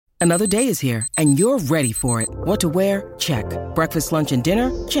Another day is here, and you're ready for it. What to wear? Check. Breakfast, lunch, and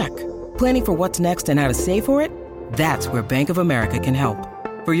dinner? Check. Planning for what's next and how to save for it? That's where Bank of America can help.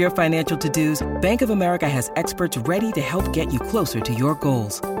 For your financial to-dos, Bank of America has experts ready to help get you closer to your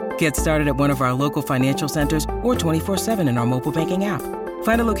goals. Get started at one of our local financial centers or 24/7 in our mobile banking app.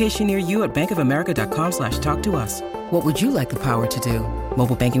 Find a location near you at bankofamerica.com/talktous. What would you like the power to do?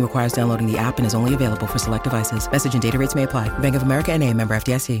 Mobile banking requires downloading the app and is only available for select devices. Message and data rates may apply. Bank of America N.A., member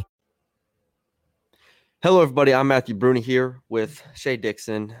FDIC. Hello, everybody. I'm Matthew Bruni here with Shay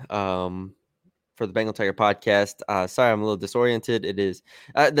Dixon for the Bengal Tiger podcast. Sorry, I'm a little disoriented. It is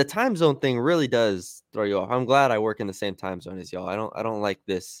the time zone thing really does throw you off. I'm glad I work in the same time zone as y'all. I don't like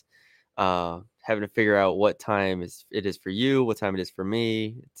this having to figure out what time it is for you, what time it is for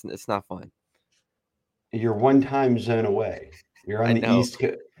me. It's not fun. You're one time zone away. You're on the East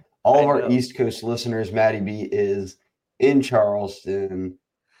Coast. All of our East Coast listeners, Matty B is in Charleston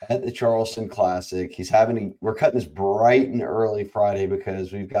at the Charleston Classic. We're cutting this bright and early Friday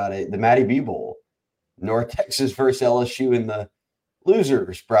because we've got the Matty B Bowl, North Texas versus LSU in the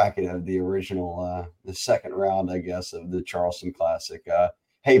losers bracket of the original, the second round, I guess, of the Charleston Classic.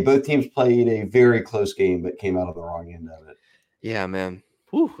 Hey, both teams played a very close game, but came out on the wrong end of it. Yeah, man.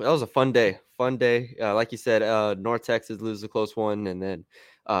 Whew, that was a fun day. Like you said, North Texas loses a close one, and then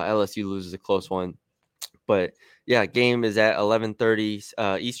LSU loses a close one. But yeah, game is at 11:30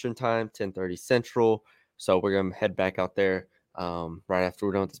 Eastern time, 10:30 Central. So we're gonna head back out there right after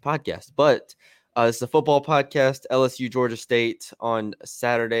we're done with this podcast. But this is a football podcast. LSU Georgia State on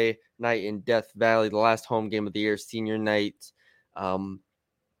Saturday night in Death Valley, the last home game of the year, senior night.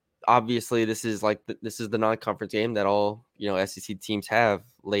 Obviously, this is the non-conference game that all SEC teams have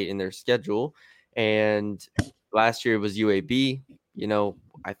late in their schedule. And last year it was UAB.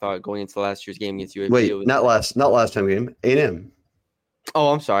 I thought going into last year's game against UAB. Wait, not last time game. A&M. Oh,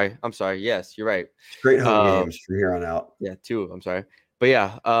 I'm sorry. Yes, you're right. Great home games from here on out. Yeah, two. I'm sorry. But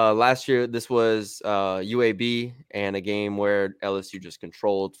yeah, last year this was UAB and a game where LSU just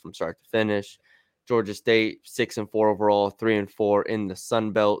controlled from start to finish. Georgia State 6-4 overall, 3-4 in the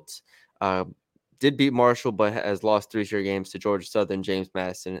Sun Belt. Did beat Marshall, but has lost 3 straight games to Georgia Southern, James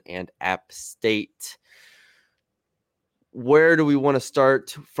Madison, and App State. Where do we want to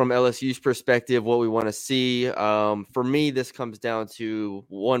start from LSU's perspective? What we want to see? For me, this comes down to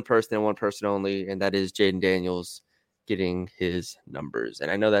one person and one person only, and that is Jayden Daniels getting his numbers. And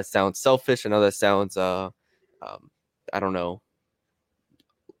I know that sounds selfish. I know that sounds I don't know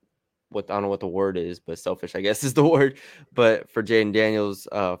what the word is, but selfish, I guess, is the word. But for Jayden Daniels,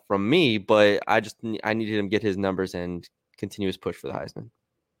 from me, but I needed him to get his numbers and continue his push for the Heisman.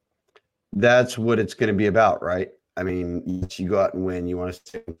 That's what it's going to be about, right? I mean, you go out and win. You want to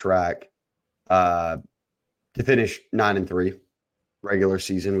stay on track to finish 9-3 regular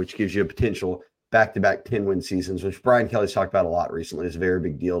season, which gives you a potential back-to-back 10-win seasons, which Brian Kelly's talked about a lot recently. It's a very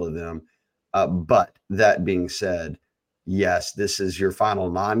big deal to them. But that being said, yes, this is your final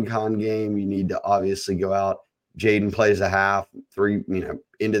non-con game. You need to obviously go out. Jayden plays a half, 3,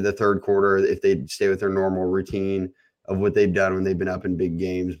 into the third quarter if they stay with their normal routine of what they've done when they've been up in big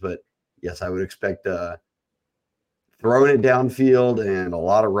games. But yes, I would expect throwing it downfield and a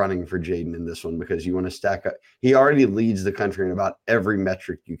lot of running for Jayden in this one because you want to stack up. He already leads the country in about every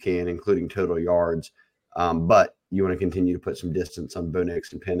metric you can, including total yards. But you want to continue to put some distance on Bo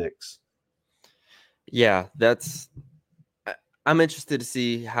Nix and Penix. Yeah, I'm interested to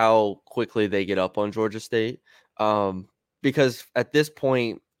see how quickly they get up on Georgia State because at this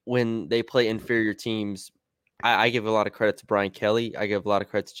point, when they play inferior teams, I give a lot of credit to Brian Kelly. I give a lot of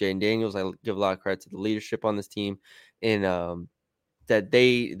credit to Jayden Daniels. I give a lot of credit to the leadership on this team in that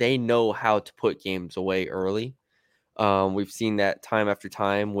they know how to put games away early. We've seen that time after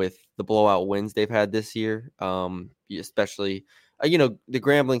time with the blowout wins they've had this year, especially the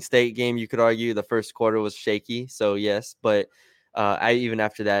Grambling State game. You could argue the first quarter was shaky, so yes, but even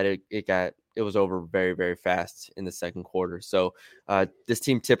after that, it was over very, very fast in the second quarter. So this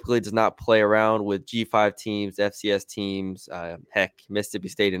team typically does not play around with G5 teams, FCS teams. Heck, Mississippi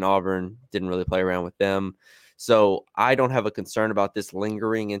State and Auburn didn't really play around with them. So I don't have a concern about this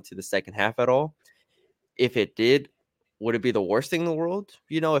lingering into the second half at all. If it did, would it be the worst thing in the world?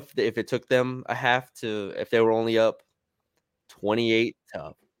 If it took them a half if they were only up 28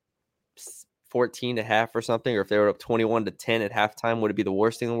 to 14 at half or something, or if they were up 21-10 at halftime, would it be the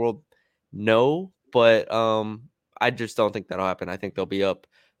worst thing in the world? No, but I just don't think that'll happen. I think they'll be up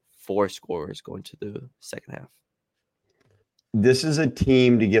 4 scores going to the second half. This is a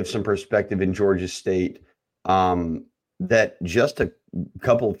team, to give some perspective, in Georgia State that just a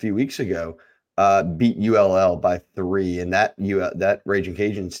few weeks ago beat ULL by 3, and that Raging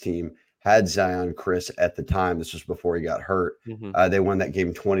Cajuns team had Zion Chris at the time. This was before he got hurt. They won that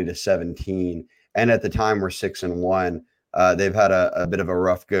game 20-17, and at the time we're 6-1. They've had a bit of a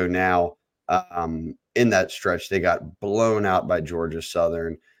rough go now. In that stretch, they got blown out by Georgia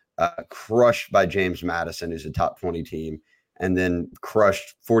Southern, crushed by James Madison, who's a top 20 team, and then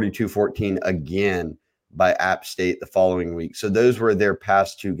crushed 42-14 again by App State the following week. So those were their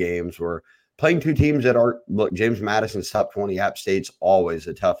past 2 games. Were playing 2 teams that are, look, James Madison's top 20, App State's always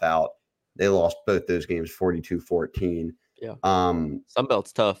a tough out. They lost both those games 42-14. Yeah. Sun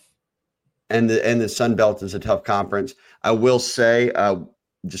Belt's tough. And the Sun Belt is a tough conference. I will say,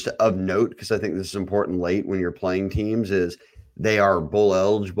 just of note, because I think this is important late when you're playing teams, is they are bowl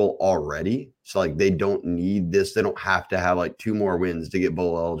eligible already. So like they don't need this. They don't have to have like 2 more wins to get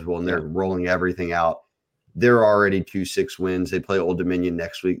bowl eligible, and they're rolling everything out. They're already 2-6 wins. They play Old Dominion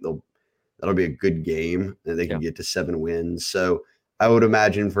next week. That'll be a good game, and they can get to 7 wins. So I would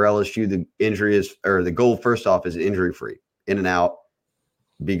imagine for LSU, the goal first off is injury free, in and out,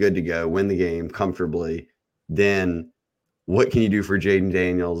 be good to go, win the game comfortably. Then what can you do for Jayden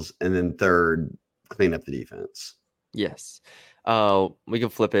Daniels? And then third, clean up the defense. Yes. We can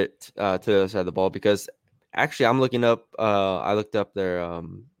flip it to the other side of the ball, because actually I'm looking up, I looked up their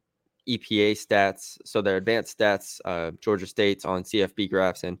EPA stats. So their advanced stats, Georgia State's on CFB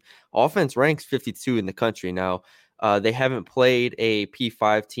graphs, and offense ranks 52 in the country. Now, they haven't played a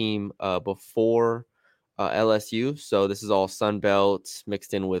P5 team before LSU. So this is all Sun Belt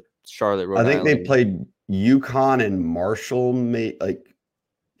mixed in with Charlotte, Rhode Island. I think they played UConn and Marshall,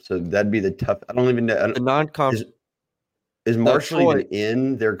 so that'd be the tough. I don't even know. The non-conference. Is Marshall even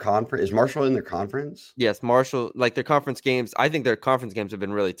in their conference? Is Marshall in their conference? Yes, Marshall, like their conference games. I think their conference games have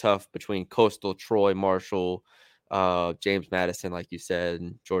been really tough between Coastal, Troy, Marshall, James Madison, like you said,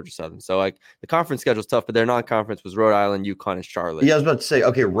 and Georgia Southern. So like the conference schedule is tough, but their non-conference was Rhode Island, UConn, and Charlotte. Yeah, I was about to say,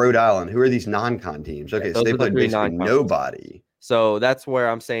 okay, Rhode Island. Who are these non-con teams? Okay, so they played basically nobody. So that's where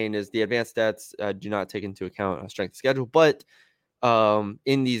I'm saying is the advanced stats do not take into account strength of schedule. But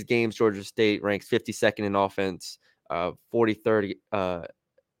in these games, Georgia State ranks 52nd in offense, 43rd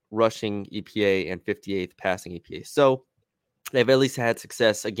rushing EPA, and 58th passing EPA. So they've at least had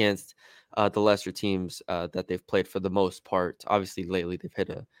success against the lesser teams that they've played for the most part. Obviously, lately they've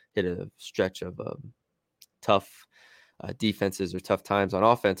hit a stretch of tough defenses or tough times on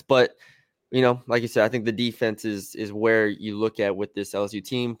offense. But like you said, I think the defense is where you look at with this LSU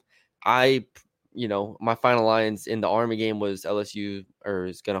team. My final lines in the Army game was LSU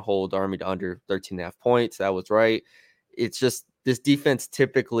is going to hold Army to under 13.5 points. That was right. It's just this defense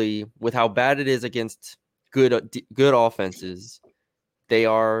typically, with how bad it is against good offenses, they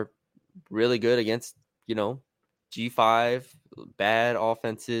are really good against, G5, bad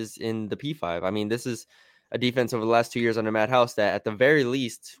offenses in the P5. I mean, this is a defense over the last 2 years under Matt House that at the very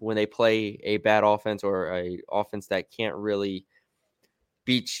least, when they play a bad offense or a offense that can't really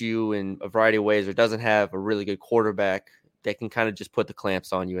beat you in a variety of ways or doesn't have a really good quarterback, they can kind of just put the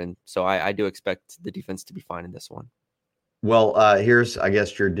clamps on you. And so I do expect the defense to be fine in this one. Well, here's, I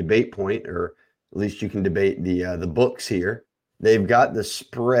guess, your debate point, or at least you can debate the books here. They've got the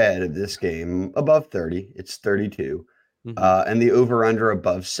spread of this game above 30. It's 32. And the over-under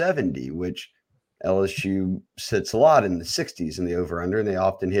above 70, which LSU sits a lot in the 60s in the over-under, and they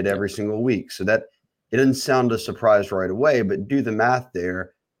often hit every single week. So that it doesn't sound a surprise right away, but do the math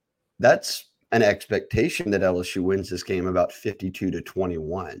there. That's an expectation that LSU wins this game about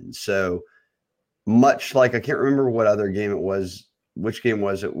 52-21. So much like, I can't remember what other game it was. Which game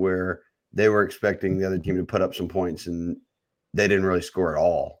was it where they were expecting the other team to put up some points and they didn't really score at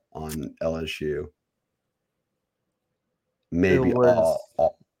all on LSU? Maybe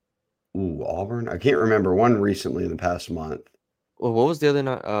Auburn. I can't remember one recently in the past month. Well, what was the other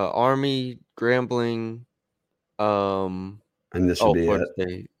night? Army, Grambling, and this would be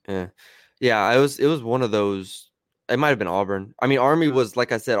it. Yeah. It was one of those. It might have been Auburn. I mean, Army was,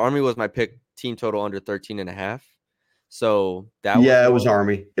 like I said, Army was my pick team total under 13.5. So that it was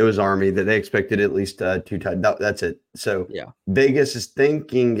Army. It was Army that they expected at least 2 times. That's it. So Vegas is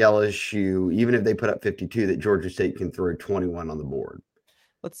thinking LSU, even if they put up 52, that Georgia State can throw 21 on the board.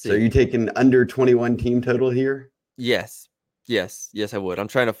 Let's see. So you taking under 21 team total here? Yes, I would. I'm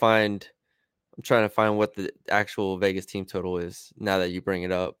trying to find what the actual Vegas team total is now that you bring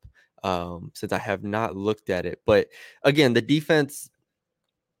it up, since I have not looked at it. But again, the defense,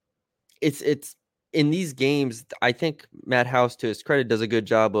 it's in these games, I think Matt House, to his credit, does a good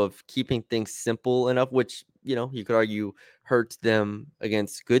job of keeping things simple enough, which, you could argue hurts them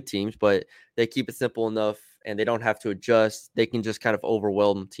against good teams, but they keep it simple enough and they don't have to adjust. They can just kind of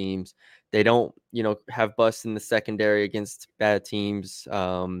overwhelm teams. They don't, have busts in the secondary against bad teams.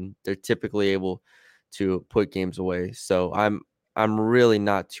 They're typically able to put games away. So I'm really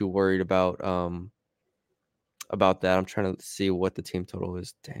not too worried about that. I'm trying to see what the team total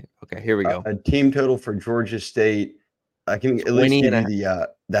is. Dang. Okay, here we go. A team total for Georgia State. I can at least give you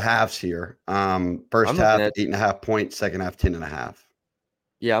the halves here. First half, 8.5 points. Second half, 10.5.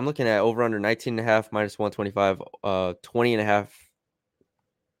 Yeah, I'm looking at over under 19.5 minus 125. 20.5.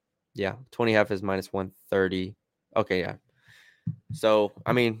 Yeah, 20.5 is minus 130. Okay, yeah. So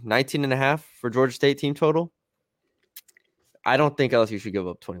 19.5 for Georgia State team total. I don't think LSU should give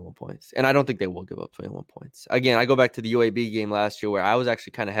up 21 points, and I don't think they will give up 21 points. Again, I go back to the UAB game last year where I was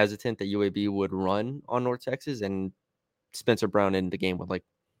actually kind of hesitant that UAB would run on North Texas, and Spencer Brown ended the game with like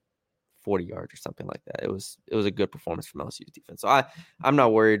 40 yards or something like that. It was a good performance from LSU's defense. So I'm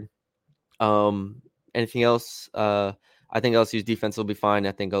not worried. Anything else? I think LSU's defense will be fine.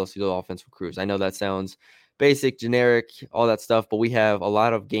 I think LSU's offense will cruise. I know that sounds basic, generic, all that stuff, but we have a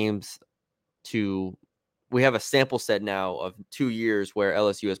lot of games we have a sample set now of 2 years where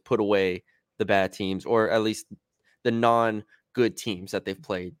LSU has put away the bad teams, or at least the non-good teams that they've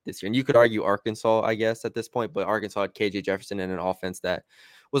played this year. And you could argue Arkansas, I guess, at this point, but Arkansas had KJ Jefferson and an offense that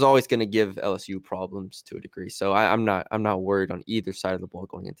was always going to give LSU problems to a degree. So I'm not worried on either side of the ball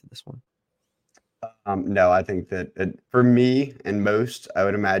going into this one. No, I think that for me and most, I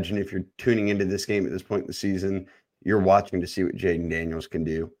would imagine if you're tuning into this game at this point in the season, you're watching to see what Jayden Daniels can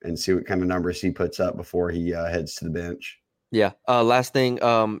do and see what kind of numbers he puts up before he heads to the bench. Yeah. Last thing,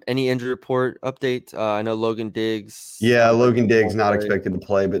 any injury report update? I know Logan Diggs. Yeah, Logan Diggs not expected to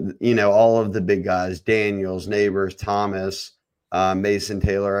play, but all of the big guys, Daniels, Neighbors, Thomas, Mason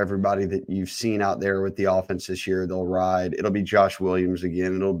Taylor, everybody that you've seen out there with the offense this year, they'll ride. It'll be Josh Williams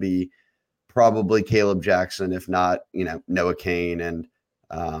again. It'll be probably Caleb Jackson, if not, Noah Kane and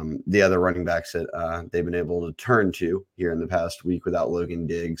the other running backs that they've been able to turn to here in the past week without Logan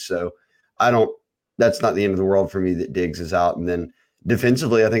Diggs. So that's not the end of the world for me that Diggs is out. And then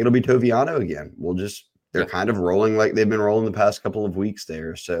defensively, I think it'll be Toviano again. They're kind of rolling like they've been rolling the past couple of weeks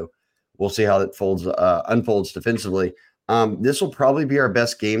there. So we'll see how that unfolds defensively. This will probably be our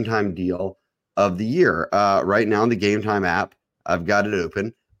best game time deal of the year. Right now in the Game Time app, I've got it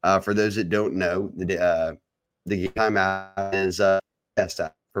open. For those that don't know, the Game Time app is best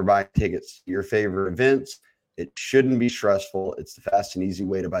app for buying tickets to your favorite events. It shouldn't be stressful. It's the fast and easy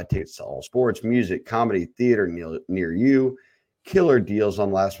way to buy tickets to all sports, music, comedy, theater near you. Killer deals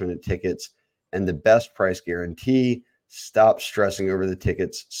on last-minute tickets and the best price guarantee. Stop stressing over the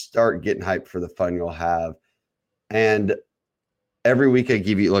tickets. Start getting hyped for the fun you'll have. And every week I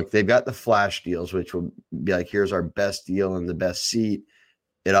give you, look, they've got the flash deals, which will be like, here's our best deal and the best seat.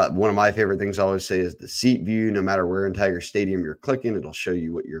 One of my favorite things I always say is the seat view. No matter where in Tiger Stadium you're clicking, it'll show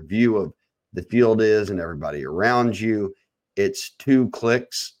you what your view of the field is and everybody around you. It's 2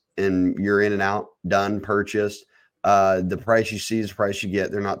 clicks and you're in and out, done, purchased. The price you see is the price you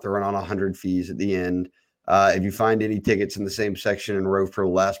get. They're not throwing on 100 fees at the end. If you find any tickets in the same section and row for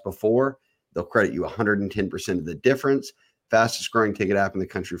less before, they'll credit you 110% of the difference. Fastest growing ticket app in the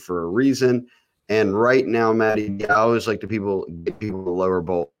country for a reason. And right now, Maddie, I always like to get people in the lower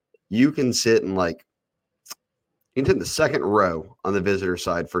bowl. You can sit in the second row on the visitor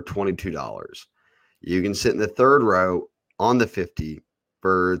side for $22. You can sit in the third row on the 50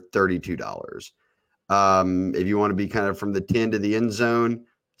 for $32. If you want to be kind of from the 10 to the end zone,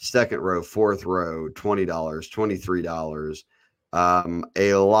 second row, fourth row, $20, $23.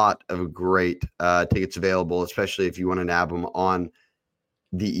 A lot of great tickets available, especially if you want to nab them on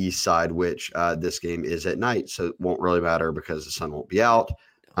the east side, which this game is at night, so it won't really matter because the sun won't be out.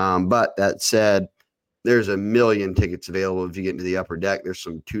 But that said, there's a million tickets available. If you get into the upper deck, there's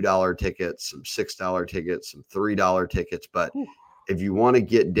some $2 tickets, some $6 tickets, some $3 tickets. But if you want to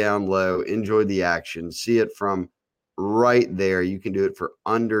get down low, enjoy the action, see it from right there, you can do it for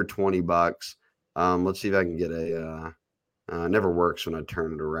under $20. Let's see if I can get never works when I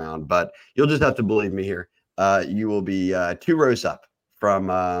turn it around, but you'll just have to believe me here. You will be 2 rows up from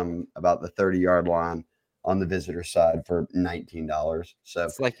about the 30-yard line on the visitor side for $19. So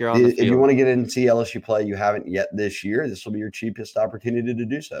it's like you're on the field. If you want to get in and see LSU play, you haven't yet this year, this will be your cheapest opportunity to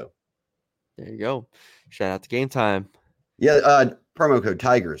do so. There you go. Shout out to Game Time. Yeah, promo code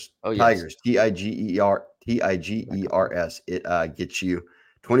Tigers. Oh, yes. Tigers, Tigers. It gets you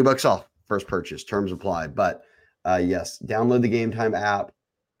 $20 off first purchase. Terms apply. But yes, download the Game Time app.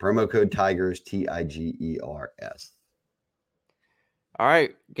 Promo code Tigers, Tigers. All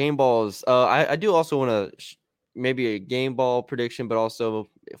right, game balls. I do also want to maybe a game ball prediction, but also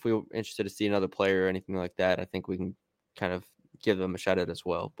if we were interested to see another player or anything like that, I think we can kind of give them a shout out as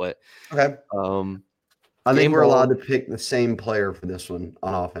well. But Okay. I think game we're ball, allowed to pick the same player for this one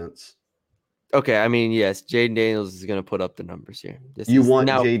on offense. okay, I mean, yes, Jayden Daniels is going to put up the numbers here. You want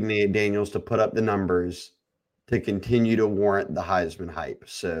now, Jayden Daniels to put up the numbers to continue to warrant the Heisman hype.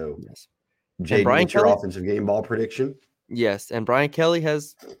 So, yes. And Jayden, Brian what's your Kelly? offensive game ball prediction? Yes, and Brian Kelly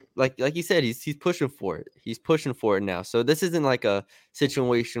has, like you said, he's pushing for it. He's pushing for it now. So this isn't like a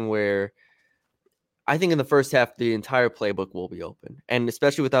situation where I think in the first half the entire playbook will be open, and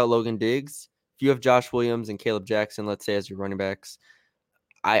especially without Logan Diggs, if you have Josh Williams and Caleb Jackson, let's say as your running backs,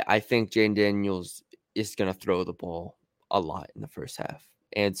 I think Jayden Daniels is going to throw the ball a lot in the first half,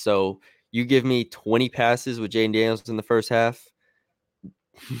 and so you give me 20 passes with Jayden Daniels in the first half.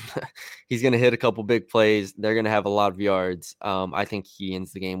 He's going to hit a couple big plays. They're going to have a lot of yards. I think he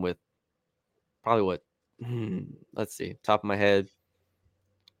ends the game with probably let's see, top of my head,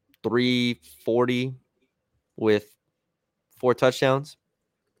 340 with 4 touchdowns.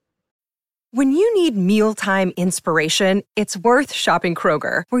 When you need mealtime inspiration, it's worth shopping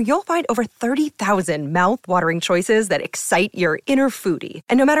Kroger, where you'll find over 30,000 mouth-watering choices that excite your inner foodie.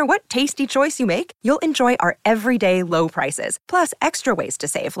 And no matter what tasty choice you make, you'll enjoy our everyday low prices, plus extra ways to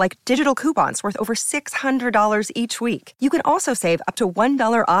save, like digital coupons worth over $600 each week. You can also save up to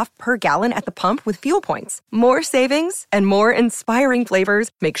 $1 off per gallon at the pump with fuel points. More savings and more inspiring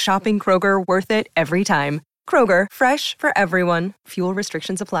flavors make shopping Kroger worth it every time. Kroger, fresh for everyone. Fuel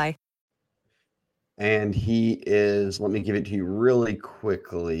restrictions apply. And he is, let me give it to you really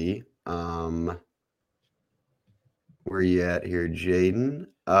quickly. Where are you at here, Jayden?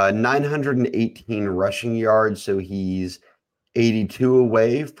 918 rushing yards, so he's 82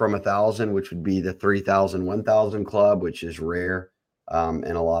 away from 1,000, which would be the 3,000, 1,000 club, which is rare. And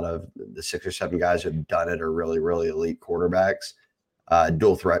a lot of the 6 or 7 guys who have done it are really, really elite quarterbacks,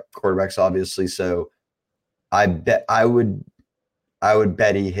 dual threat quarterbacks, obviously. So I would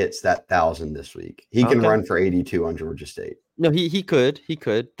bet he hits that 1,000 this week. He can run for 82 on Georgia State. No, he could. He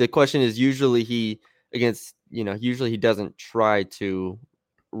could. The question is usually he doesn't try to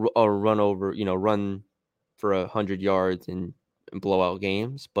run for 100 yards and blow out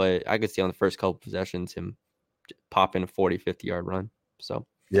games. But I could see on the first couple possessions him pop in a 40, 50-yard run. So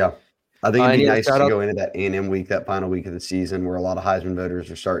yeah, I think it'd be nice to go into that A&M week, that final week of the season, where a lot of Heisman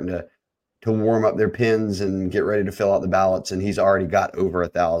voters are starting to warm up their pins and get ready to fill out the ballots. And he's already got over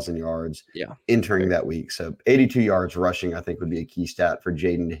 1,000 yards entering that week. So 82 yards rushing, I think, would be a key stat for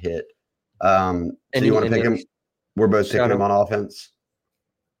Jayden to hit. So you want to pick him? We're both picking him on offense.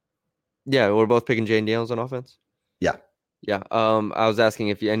 Yeah, we're both picking Jayden Daniels on offense. Yeah. Yeah. I was asking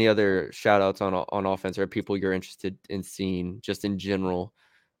if any other shout outs on offense or people you're interested in seeing just in general.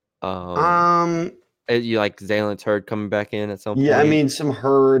 You like Zaylen Hurd coming back in at some point? Yeah, I mean, some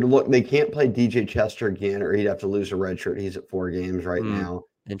Hurd. Look, they can't play DJ Chester again, or he'd have to lose a red shirt. He's at 4 games right now.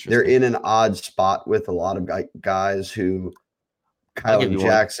 They're in an odd spot with a lot of guys who, Kyle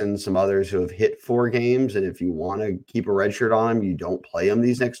Jackson, some others who have hit 4 games. And if you want to keep a red shirt on them, you don't play them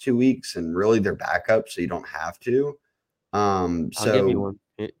these next 2 weeks. And really, they're backup, so you don't have to. I'll give you one.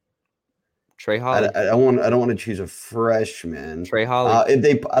 Trey Holly. I don't want to choose a freshman. Trey Holly.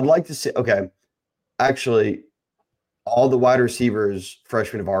 I'd like to say, okay. Actually, all the wide receivers,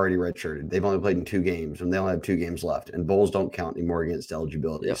 freshmen, have already redshirted. They've only played in 2 games, and they only have 2 games left. And bowls don't count anymore against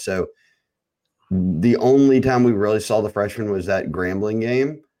eligibility. Yep. So the only time we really saw the freshman was that Grambling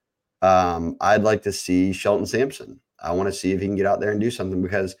game. I'd like to see Shelton Sampson. I want to see if he can get out there and do something,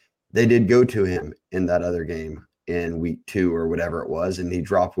 because they did go to him in that other game in week 2 or whatever it was, and he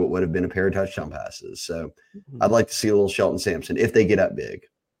dropped what would have been a pair of touchdown passes. So I'd like to see a little Shelton Sampson if they get up big.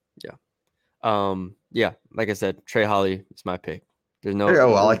 Yeah. Yeah, like I said, Trey Holly is my pick. There's no.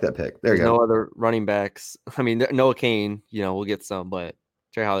 I like that pick. There you go. No other running backs. I mean, Noah Kane, we'll get some, but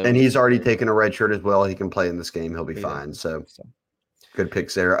Trey Holly. And he's already taken a red shirt as well. He can play in this game. He'll be fine. So good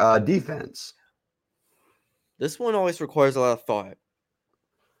picks there. Defense. This one always requires a lot of thought.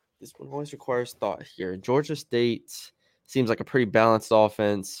 Here. Georgia State seems like a pretty balanced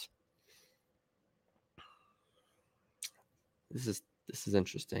offense. This is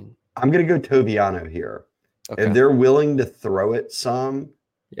interesting. I'm going to go Toviano here. Okay. If they're willing to throw it some,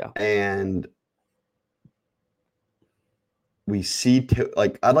 and we see,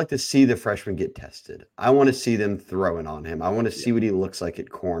 I'd like to see the freshman get tested. I want to see them throwing on him. I want to see what he looks like at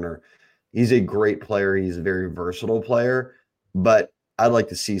corner. He's a great player. He's a very versatile player, but I'd like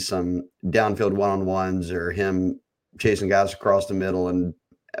to see some downfield one-on-ones or him chasing guys across the middle. And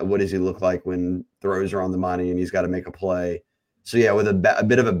what does he look like when throws are on the money and he's got to make a play? So, yeah, with a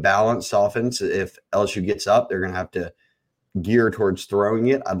bit of a balanced offense, if LSU gets up, they're going to have to gear towards throwing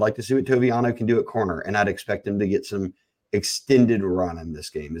it. I'd like to see what Toviano can do at corner, and I'd expect him to get some extended run in this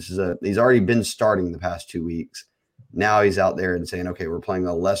game. He's already been starting the past 2 weeks. Now he's out there and saying, okay, we're playing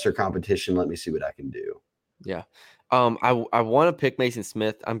a lesser competition. Let me see what I can do. Yeah. I want to pick Mason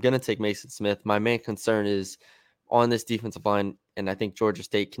Smith. I'm going to take Mason Smith. My main concern is on this defensive line, and I think Georgia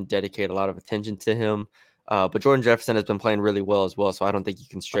State can dedicate a lot of attention to him. But Jordan Jefferson has been playing really well as well, so I don't think you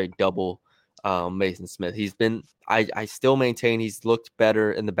can straight double Mason Smith. I still maintain he's looked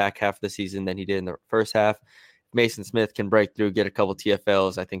better in the back half of the season than he did in the first half. Mason Smith can break through, get a couple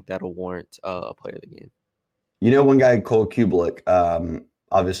TFLs. I think that'll warrant a play of the game. You know, one guy, Cole Kublik,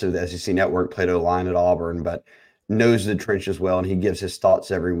 obviously the SEC Network, played O-line at Auburn, but knows the trenches well, and he gives his thoughts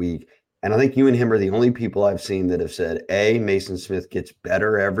every week. And I think you and him are the only people I've seen that have said, A, Mason Smith gets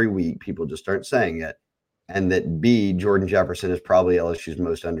better every week. People just aren't saying it. And that B, Jordan Jefferson is probably LSU's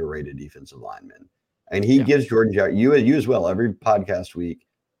most underrated defensive lineman. And he gives Jordan you as well, every podcast week,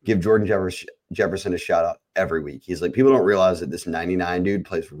 give Jordan Jefferson a shout out every week. He's like, people don't realize that this 99 dude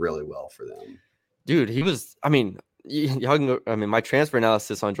plays really well for them. Dude, he was, I mean, y'all can go, I mean, my transfer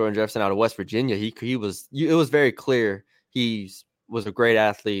analysis on Jordan Jefferson out of West Virginia, it was very clear he was a great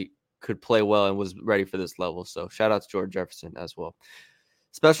athlete, could play well, and was ready for this level. So shout out to Jordan Jefferson as well.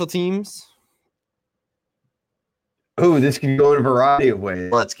 Special teams. Oh, this can go in a variety of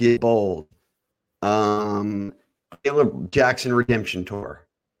ways. Let's get bold. Caleb Jackson redemption tour.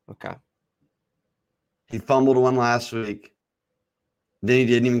 Okay. He fumbled one last week. Then he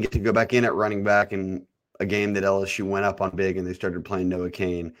didn't even get to go back in at running back in a game that LSU went up on big and they started playing Noah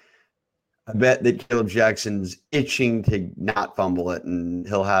Cain. I bet that Caleb Jackson's itching to not fumble it, and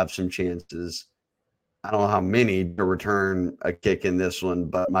he'll have some chances. I don't know how many to return a kick in this one,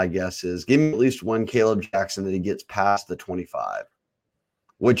 but my guess is give me at least one Caleb Jackson that he gets past the 25,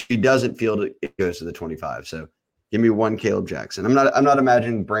 which he doesn't field it goes to the 25. So give me one Caleb Jackson. I'm not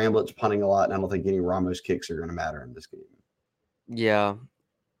imagining Bramblett's punting a lot, and I don't think any Ramos kicks are going to matter in this game. Yeah.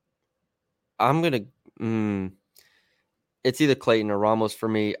 I'm going to it's either Clayton or Ramos for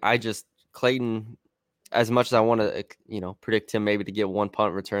me. Clayton, as much as I want to, predict him maybe to get one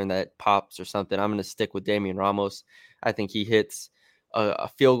punt return that pops or something, I'm going to stick with Damian Ramos. I think he hits a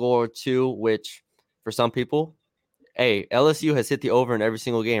field goal or two, which for some people, hey, LSU has hit the over in every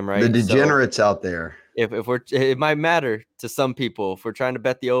single game, right? The degenerates out there. It might matter to some people. If we're trying to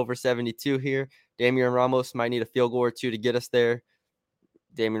bet the over 72 here, Damian Ramos might need a field goal or two to get us there.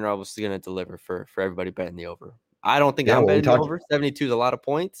 Damian Ramos is going to deliver for everybody betting the over. I don't think I'm betting the over. 72 is a lot of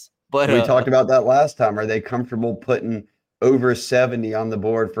points. But we talked about that last time. Are they comfortable putting over 70 on the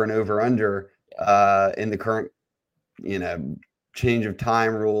board for an over-under in the current, change of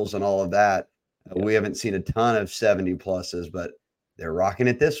time rules and all of that? We haven't seen a ton of 70 pluses, but they're rocking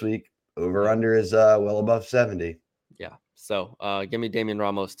it this week. Over-under is well above 70. Yeah. So give me Damian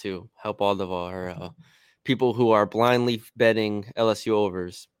Ramos to help all of our people who are blindly betting LSU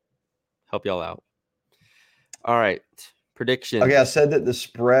overs. Help y'all out. All right. Prediction. Okay, I said that the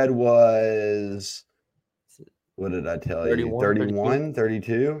spread was, what did I tell 31,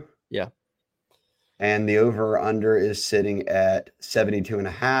 32? Yeah. And the over-under is sitting at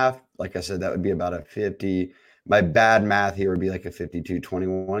 72.5. Like I said, that would be about a 50. My bad math here would be like a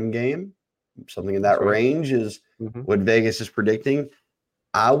 52-21 game. Something in that range is what Vegas is predicting.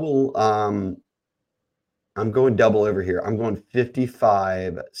 I will, I'm going double over here. I'm going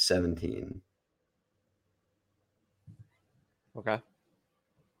 55-17. Okay.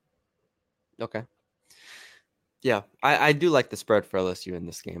 Yeah, I do like the spread for LSU in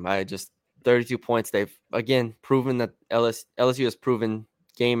this game. 32 points. They've, again, proven that LSU has proven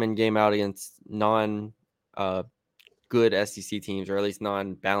game in, game out against good SEC teams, or at least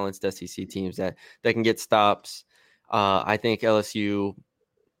non-balanced SEC teams that can get stops. I think LSU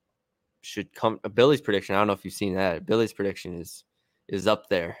should come. Billy's prediction, I don't know if you've seen that. Billy's prediction is up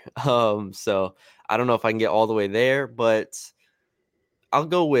there. So I don't know if I can get all the way there, but I'll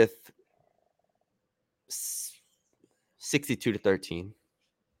go with 62-13.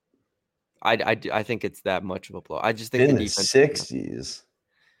 I think it's that much of a blow. I just think in the defense 60s.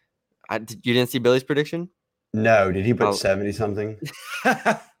 You didn't see Billy's prediction? No, did he put 70 something?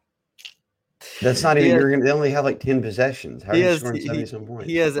 That's not even. They only have like 10 possessions. How are you scoring 70 some points?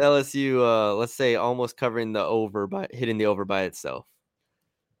 He has LSU, let's say, almost covering the over by hitting the over by itself.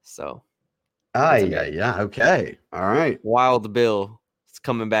 So. Yeah. Okay. All right. Wild Bill is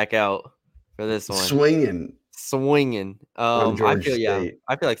coming back out for this one. Swinging. I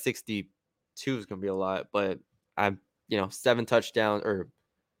feel like 62 is gonna be a lot, but I'm 7 touchdowns or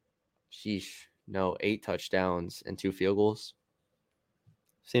 8 touchdowns and 2 field goals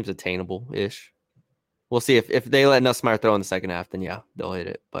seems attainable ish. we'll see if they let Nussmeier throw in the second half, then yeah, they'll hit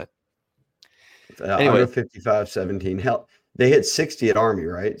it. But anyway, 55-17. Hell, they hit 60 at Army,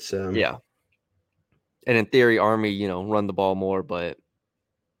 right? So yeah. And in theory, Army, run the ball more, but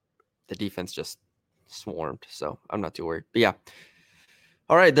the defense just swarmed. So I'm not too worried. But yeah.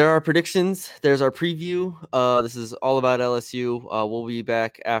 All right, there are predictions. There's our preview. This is all about LSU. We'll be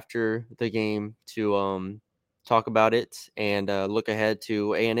back after the game to talk about it and look ahead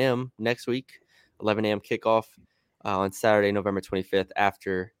to A&M next week, 11 a.m. kickoff on Saturday, November 25th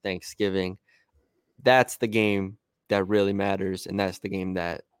after Thanksgiving. That's the game that really matters, and that's the game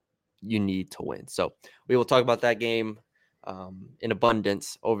that you need to win. So we will talk about that game in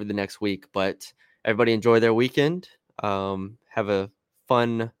abundance over the next week. But everybody enjoy their weekend. Have a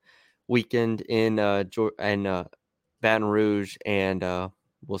fun weekend in Baton Rouge, and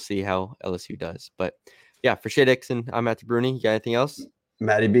we'll see how LSU does. But yeah, for Shea Dixon, I'm Matthew Bruni. You got anything else?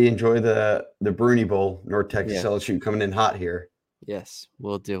 Matty B, enjoy the Bruni Bowl. North Texas Yeah. LSU coming in hot here. Yes,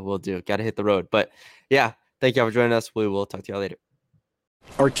 we'll do. Got to hit the road. But yeah, thank y'all for joining us. We will talk to y'all later.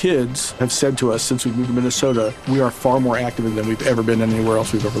 Our kids have said to us since we moved to Minnesota, we are far more active than we've ever been anywhere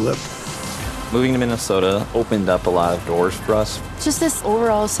else we've ever lived. Moving to Minnesota opened up a lot of doors for us. Just this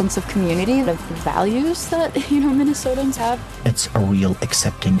overall sense of community, of values that, Minnesotans have. It's a real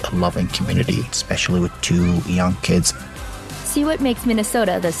accepting, loving community, especially with 2 young kids. See what makes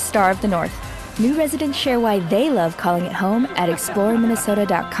Minnesota the star of the North. New residents share why they love calling it home at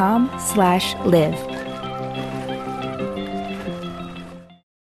exploreminnesota.com/live.